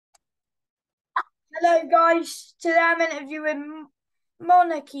Hello, guys. Today I'm interviewing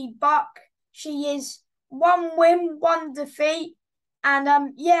Monarchy Buck. She is one win, one defeat,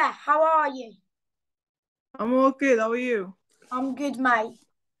 and yeah. How are you? I'm all good. How are you? I'm good, mate.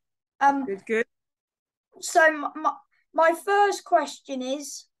 Um, Good, good. so my first question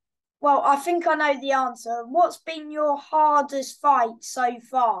is, well, I think I know the answer. What's been your hardest fight so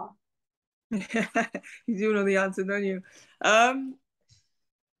far? You do know the answer, don't you? Um,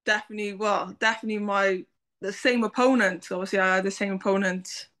 definitely the same opponent. Obviously, I had the same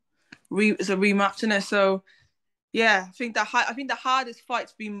opponent as a rematch in it. So yeah, I think the hardest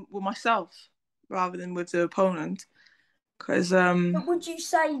fight's been with myself rather than with the opponent. Because But would you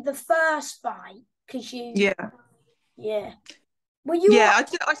say the first fight? Because yeah, yeah. Were you? yeah,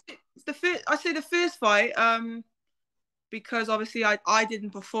 I say the first fight. Because obviously I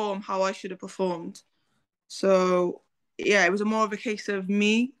didn't perform how I should have performed. So yeah, it was more of a case of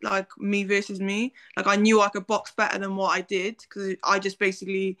me, like me versus me. Like I knew I could box better than what I did because I just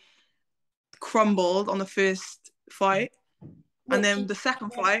basically crumbled on the first fight, and Which then is the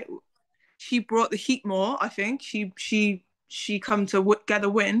second yeah. fight, she brought the heat more. I think she come to get a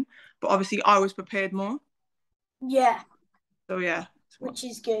win, but obviously I was prepared more. Yeah, So yeah, which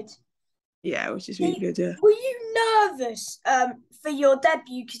is good. yeah, which is really good. Yeah. Were you nervous for your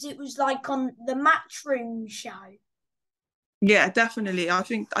debut because it was like on the Matchroom show? Yeah, definitely. I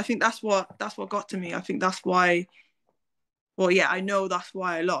think that's what got to me. I think that's why. Well, yeah, I know that's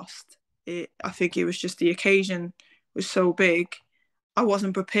why I lost. I think it was just the occasion was so big. I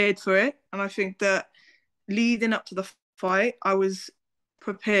wasn't prepared for it, and I think that leading up to the fight, I was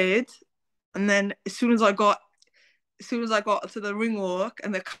prepared. And then as soon as I got to the ring walk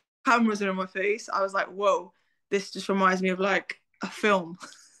and the cameras are in my face, I was like, "Whoa, this just reminds me of like a film,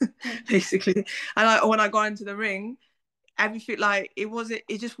 basically." And when I got into the ring, everything like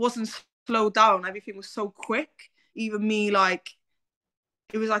it just wasn't slowed down. Everything was so quick. Even me, like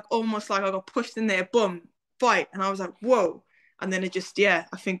it was like almost like I got pushed in there, boom, fight, and I was like, whoa. And then it just, yeah,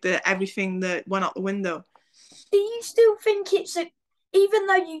 I think that everything that went out the window. Do you still think it's a, even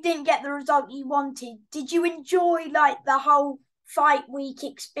though you didn't get the result you wanted, did you enjoy like the whole fight week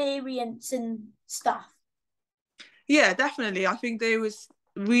experience and stuff? Yeah, definitely. I think they was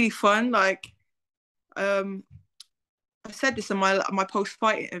really fun. Like, um, I said this in my post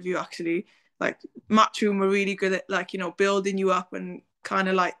fight interview actually. Like, Matchroom were really good at like building you up and kind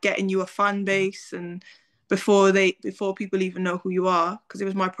of like getting you a fan base and before people even know who you are because it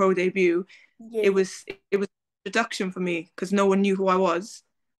was my pro debut. it Yeah, was it was an introduction for me because no one knew who I was.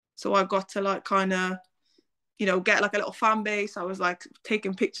 So I got to like kind of get like a little fan base. I was like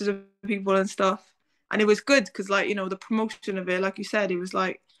taking pictures of people and stuff, and it was good because like the promotion of it, like you said, it was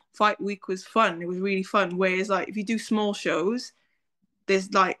like fight week was fun. It was really fun. Whereas like if you do small shows,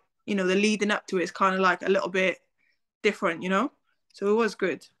 there's like the leading up to it is kind of like a little bit different. So it was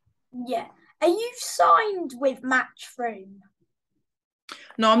good. yeah. Are you signed with Matchroom?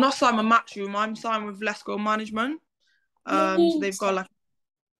 No, I'm not signed with Matchroom. I'm signed with Let's Go Management. So they've Leeds. got like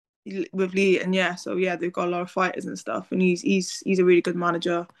with Lee, and yeah, so yeah, they've got a lot of fighters and stuff, and he's a really good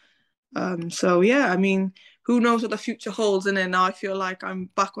manager. So yeah, I mean, who knows what the future holds, and then now I feel like I'm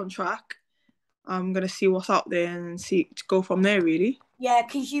back on track. I'm gonna see what's out there and see go from there. Really. Yeah,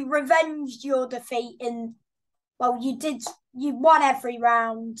 because you revenged your defeat in, well, you did, you won every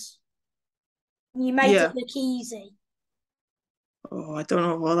round. You made it Yeah. look easy. Oh, I don't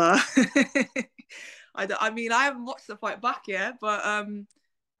know about that. I mean, I haven't watched the fight back yet, but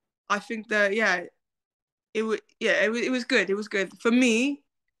I think that yeah, it was good. It was good for me.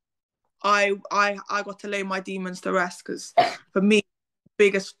 I got to lay my demons to rest because for me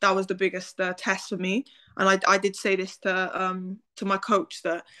biggest that was the biggest test for me, and I did say this to my coach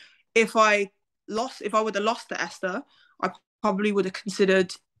that if I would have lost to Esther, I probably would have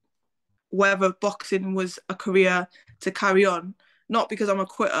considered whether boxing was a career to carry on, not because I'm a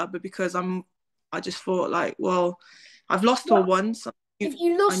quitter but because I just thought like, well, I've lost to her What once. if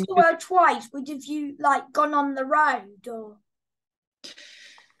you I lost to knew her twice? Would have you like gone on the road or?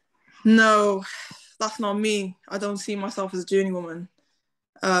 no, that's not me. I don't see myself as a journeywoman.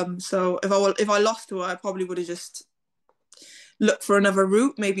 So if I lost to her, I probably would have just looked for another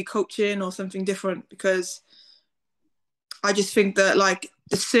route, maybe coaching or something different. Because I just think that like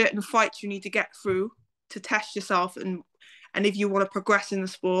there's certain fights you need to get through to test yourself, and if you want to progress in the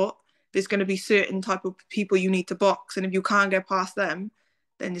sport, there's going to be certain type of people you need to box, and if you can't get past them,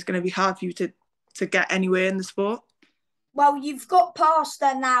 then it's going to be hard for you to get anywhere in the sport. Well, you've got past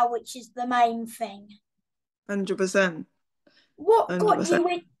her now, which is the main thing. 100%, What hundred got percent. you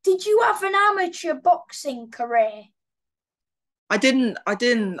in? Did you have an amateur boxing career? I didn't.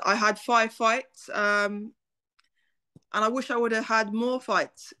 I had 5 fights. And I wish I would have had more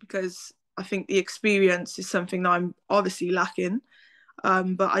fights because I think the experience is something that I'm obviously lacking.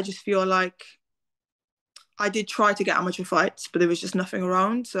 But I just feel like I did try to get amateur fights, but there was just nothing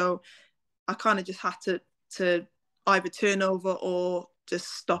around. So I kind of just had to either turn over or just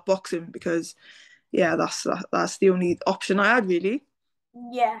stop boxing because yeah, that's the only option I had really.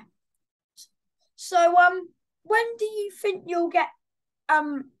 Yeah. So when do you think you'll get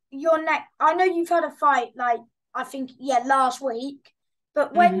your next? I know you've had a fight like I think last week,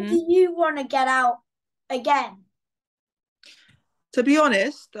 but when do Hmm. you want to get out again? To be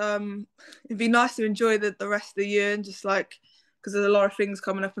honest, it'd be nice to enjoy the rest of the year and just like because there's a lot of things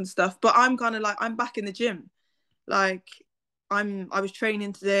coming up and stuff. But I'm kind of like I'm back in the gym. Like I was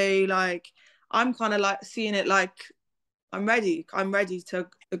training today. Like I'm kind of like seeing it like I'm ready. I'm ready to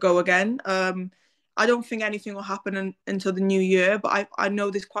go again. I don't think anything will happen until the new year, but I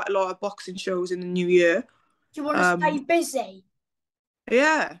know there's quite a lot of boxing shows in the new year. Do you want to Um, stay busy?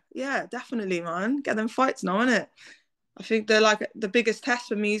 yeah, yeah, definitely, man. Get them fights now, innit? I think they're like the biggest test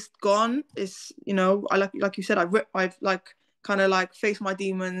for me is gone. Is I like you said, I've like kind of like faced my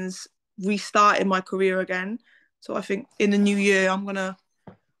demons, restarted my career again. So I think in the new year, I'm gonna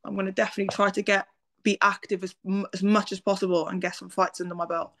definitely try to be active as much as possible and get some fights under my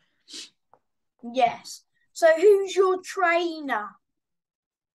belt. Yes. So who's your trainer?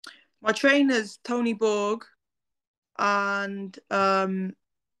 My trainer's Tony Borg, and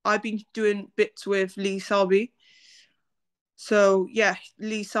I've been doing bits with Lee Selby. So yeah,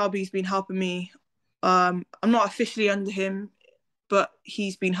 Lee Selby's been helping me. I'm not officially under him, but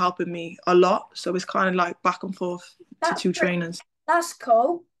he's been helping me a lot. So it's kind of like back and forth to That's two pretty, trainers. that's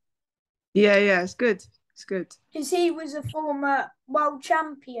cool Yeah, yeah, it's good. It's good. because he was a former world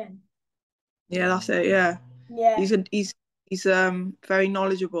champion. Yeah, that's it. Yeah, Yeah. he's very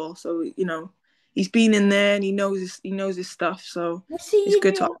knowledgeable. So he's been in there and he knows his stuff. So Was he it's in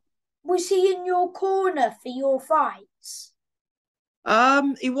good to. your was he in your corner for your fights?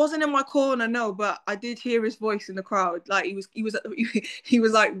 He wasn't in my corner, no, but I did hear his voice in the crowd. Like he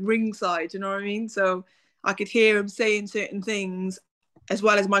was like ringside, you know what I mean? So I could hear him saying certain things as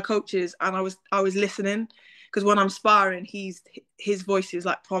well as my coaches, and I was listening because when I'm sparring, his voice is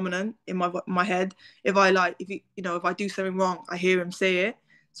like prominent in my head. If I do something wrong, I hear him say it.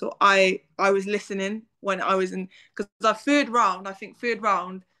 So I was listening when I was in because the third round, I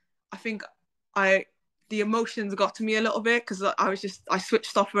think I the emotions got to me a little bit because I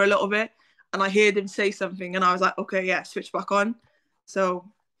switched off for a little bit and I heard him say something and I was like, okay, yeah, switch back on. So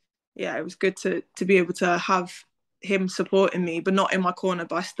yeah, it was good to be able to have him supporting me, but not in my corner,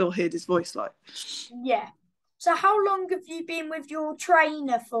 but I still heard his voice like Yeah. So how long have you been with your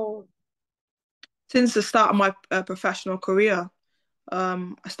trainer for? since the start of my professional career.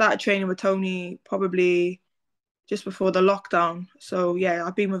 I started training with Tony probably just before the lockdown. So yeah,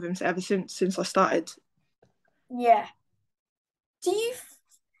 I've been with him ever since I started. Yeah. Do you,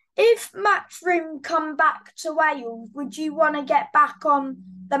 if Matchroom come back to Wales, would you want to get back on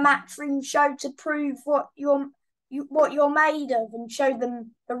the Matchroom show to prove what you're made of and show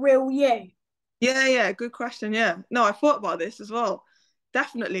them the real you? Yeah, yeah, good question. Yeah, no, I thought about this as well.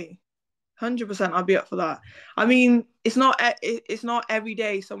 Definitely. 100% I'll be up for that. I mean, it's not every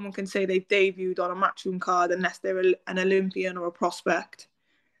day someone can say they've debuted on a matchroom card unless they're an Olympian or a prospect.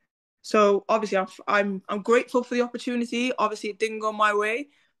 So obviously I'm grateful for the opportunity. Obviously it didn't go my way,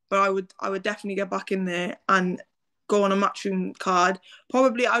 but I would definitely get back in there and go on a matchroom card.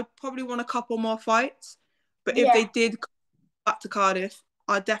 I'd probably want a couple more fights, but if they Yeah. did come back to Cardiff,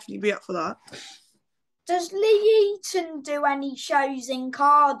 I'd definitely be up for that. Does Lee Eaton do any shows in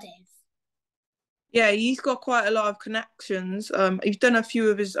Cardiff? Yeah, he's got quite a lot of connections. He's done a few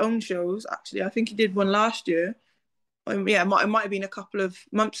of his own shows, actually. I think he did one last year. Yeah, it might have been a couple of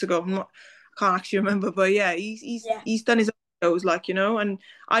months ago. I can't actually remember, but yeah, he's he's Yeah. he's done his own shows, and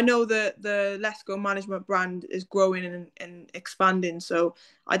I know that the Let's Go management brand is growing and expanding. So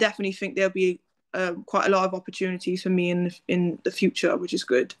I definitely think there'll be quite a lot of opportunities for me in the future, which is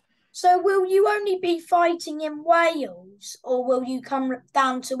good. So will you only be fighting in Wales or will you come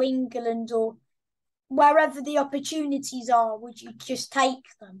down to England or wherever the opportunities are, would you just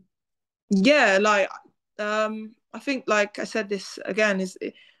take them? Yeah, like I think like I said this again is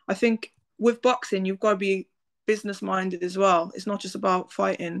I think with boxing you've got to be business minded as well. It's not just about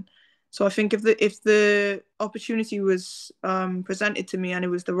fighting. So I think if the opportunity was presented to me and it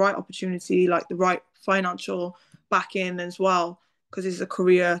was the right opportunity, like the right financial backing as well, because it's a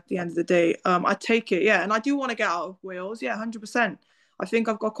career at the end of the day, I'd take it. Yeah, and I do want to get out of Wales. Yeah, 100%. I think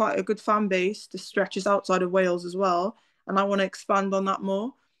I've got quite a good fan base that stretches outside of Wales as well, and I want to expand on that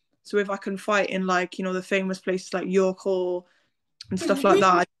more. So if I can fight in like, the famous places like York Hall and Because stuff like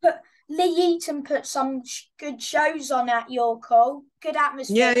that. Lee Eaton put some good shows on at your call. Good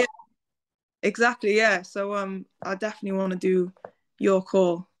atmosphere. Yeah, yeah, exactly. Yeah. So I definitely want to do York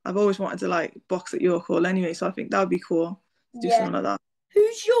Hall. I've always wanted to like box at York Hall anyway, so I think that would be cool to do Yeah. something like that.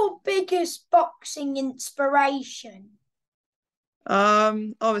 Who's your biggest boxing inspiration?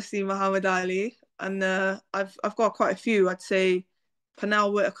 Obviously Muhammad Ali, and I've got quite a few. I'd say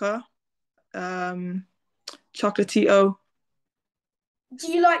Pernell Whitaker, um, Chocolatito,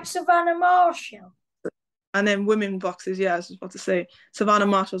 Do you like Savannah Marshall? and then women boxers. Yeah, I was about to say Savannah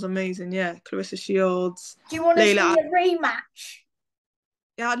Marshall's amazing. Yeah, Clarissa Shields, Do you want to see Layla. a rematch?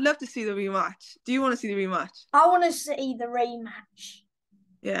 Yeah, I'd love to see the rematch. Do you want to see the rematch? I want to see the rematch.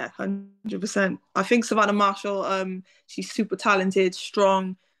 Yeah, 100%. I think Savannah Marshall, she's super talented,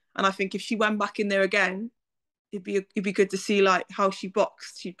 strong, and I think if she went back in there again, it'd be good to see like how she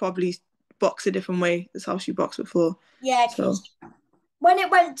boxed. She'd probably box a different way as how she boxed before. Yeah, So because when it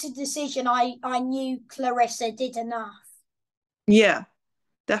went to decision, I knew Clarissa did enough. yeah,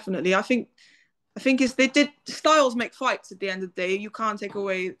 definitely. I think it's they did styles make fights at the end of the day. You can't take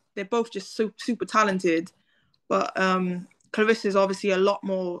away. They're both just super talented, but Clarissa's obviously a lot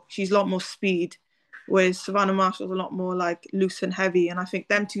more. She's a lot more speed, whereas Savannah Marshall's a lot more like loose and heavy. And I think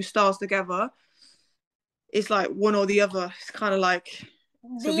them two styles together is like one or the other. It's kind of like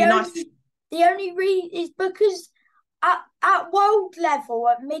so. It'd The be nice to. only the only reason is because at world level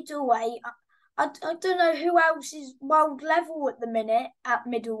at middleweight, I don't know who else is world level at the minute at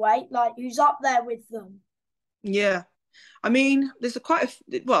middleweight, like who's up there with them. Yeah, I mean, there's quite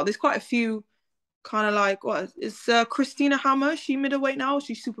a few kind of like what is Christina Hammer? Is she middleweight now? Or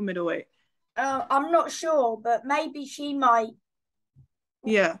she's super middleweight. I'm not sure, but maybe she might.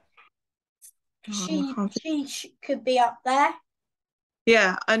 Yeah. I She can't think. she could be up there.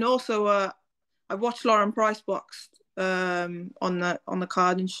 Yeah, and also I watched Lauren Price box on the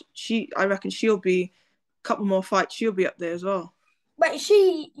card, and she I reckon she'll be a couple more fights. She'll be up there as well. But is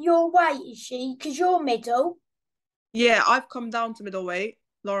she your weight? Is she? Because you're middle. Yeah, I've come down to middleweight.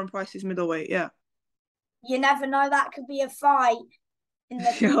 Lauren Price is middleweight. Yeah. You never know. That could be a fight in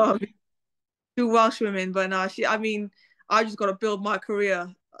the future. Yeah, two Welsh women, but no, she. I mean, I just got to build my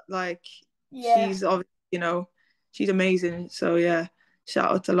career. Like Yeah, she's obviously, she's amazing. So yeah,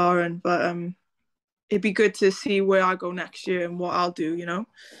 shout out to Lauren. But it'd be good to see where I go next year and what I'll do.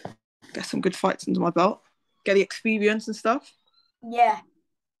 Get some good fights under my belt, get the experience and stuff. yeah.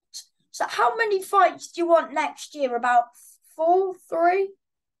 So, how many fights do you want next year? About four, three?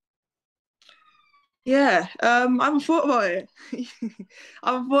 Yeah, I haven't thought about it.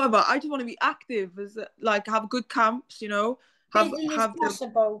 I haven't thought about it. I just want to be active, as like have good camps, have Busy as have the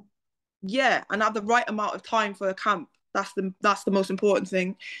possible. yeah, and have the right amount of time for a camp. That's the most important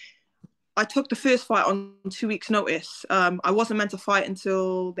thing. I took the first fight on 2 weeks' notice. I wasn't meant to fight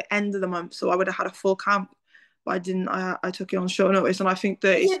until the end of the month, so I would have had a full camp, but I didn't. I took it on short notice, and I think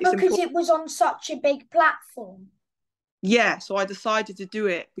that Is it's it it's because important. it was on such a big platform? Yeah, so I decided to do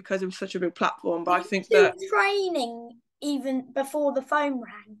it because it was such a big platform. But Were I you think still that training even before the phone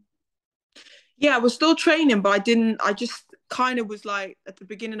rang? yeah, I was still training, but I didn't. I just kind of was like at the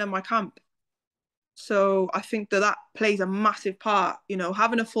beginning of my camp. So I think that plays a massive part.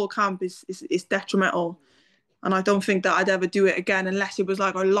 Having a full camp is detrimental, and I don't think that I'd ever do it again unless it was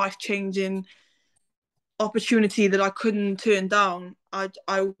like a life changing opportunity that I couldn't turn down.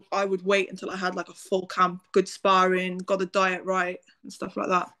 I would wait until I had like a full camp, good sparring, got the diet right, and stuff like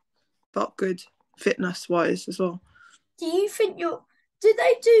that. Felt good fitness wise as well. Do you think you're? Do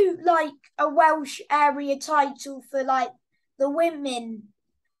they do like a Welsh area title for like the women?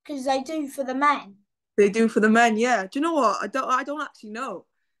 Because they do for the men. They do for the men, yeah. Do you know what? I don't actually know.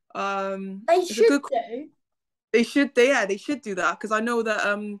 They It's a should good. do. They should do that because I know that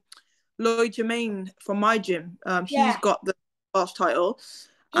Lloyd Jermaine from my gym, he's Yeah, got the Welsh title,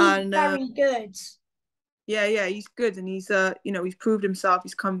 he's and very good. yeah, yeah, he's good, and he's proved himself.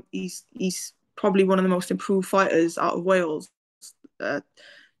 He's probably one of the most improved fighters out of Wales, uh,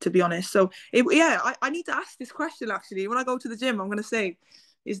 to be honest. So yeah, I need to ask this question actually. When I go to the gym, I'm gonna say,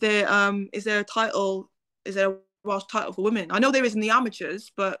 is there a title? Is there a Welsh title for women? I know there is in the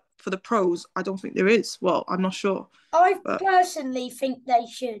amateurs, but for the pros, I don't think there is. Well, I'm not sure, I but personally think they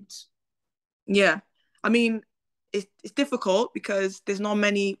should. yeah, I mean, it's difficult because there's not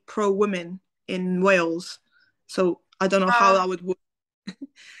many pro women in Wales, so I don't know how Uh, that would work.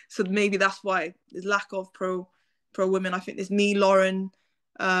 So maybe that's why there's lack of pro women. I think there's me, Lauren,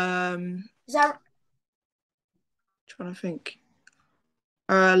 is that trying to think,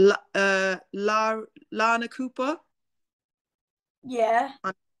 Lana Cooper. Yeah.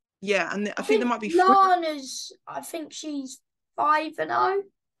 And, yeah, and I I think there think might be three. Lana's, I think she's 5-0.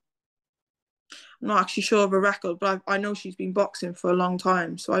 I'm not actually sure of a record, but I know she's been boxing for a long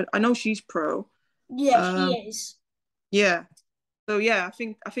time, so I know she's pro. Yeah, she Um, is. yeah, so yeah, I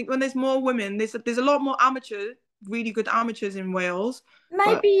think when there's more women, there's a lot more amateurs, really good amateurs in Wales,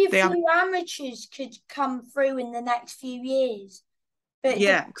 but Maybe a they have few amateurs could come through in the next few years. But it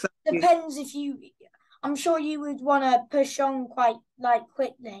yeah, exactly. depends if you, I'm sure you would want to push on quite like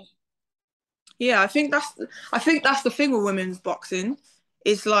quickly. Yeah, I think that's the thing with women's boxing.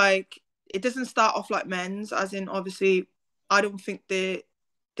 Is like it doesn't start off like men's, as in obviously I don't think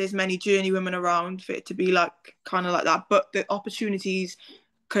there's many journey women around for it to be like kind of like that. But the opportunities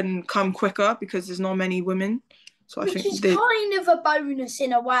can come quicker because there's not many women. So I Which think is they kind of a bonus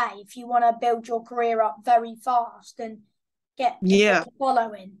in a way if you want to build your career up very fast and get a big yeah,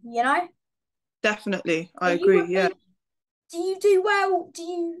 following, you know? definitely. Are I you agree. Yeah. do you do well? Do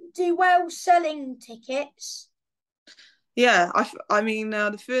you do well selling tickets? Yeah, I mean,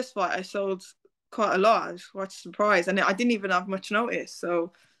 the first fight I sold quite a lot. I was quite surprised, and I didn't even have much notice.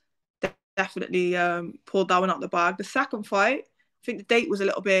 So definitely pulled that one out the bag. The second fight, I think the date was a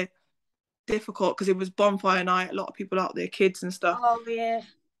little bit difficult because it was bonfire night, a lot of people out there, kids and stuff. Oh yeah,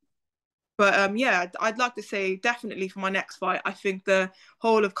 But yeah, I'd like to say definitely for my next fight, I think the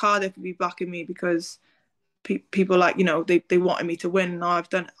whole of Cardiff will be backing me because people like they wanted me to win. Now I've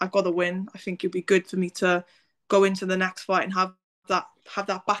got to win. I think it'd be good for me to go into the next fight and have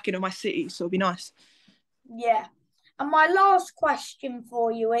that backing of my city. So it'd be nice. yeah. And my last question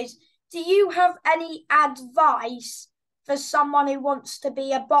for you is: do you have any advice for someone who wants to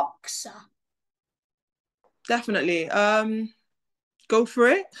be a boxer? Definitely. Go for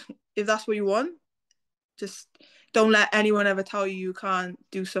it if that's what you want. Just don't let anyone ever tell you you can't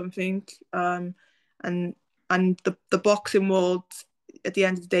do something. And the boxing world, at the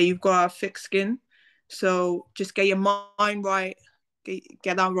end of the day, you've got to have thick skin. So just get your mind right,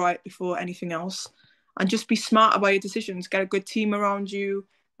 get that right before anything else, and just be smart about your decisions. Get a good team around you,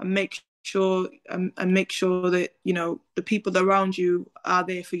 and make sure that the people that are around you are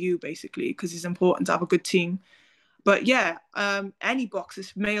there for you, basically, because it's important to have a good team. But yeah, any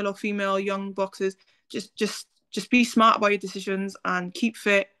boxers, male or female, young boxers, just be smart about your decisions and keep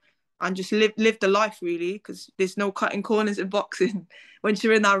fit and just live the life really, because there's no cutting corners in boxing. Once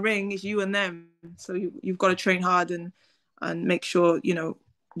you're in that ring, it's you and them. So you've got to train hard and make sure your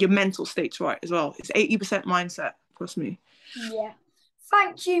mental state's right as well. It's 80% mindset. Trust me. Yeah.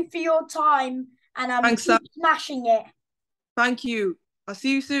 Thank you for your time and Thanks, Sam. keep smashing it. Thank you. I'll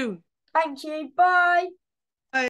see you soon. Thank you. Bye.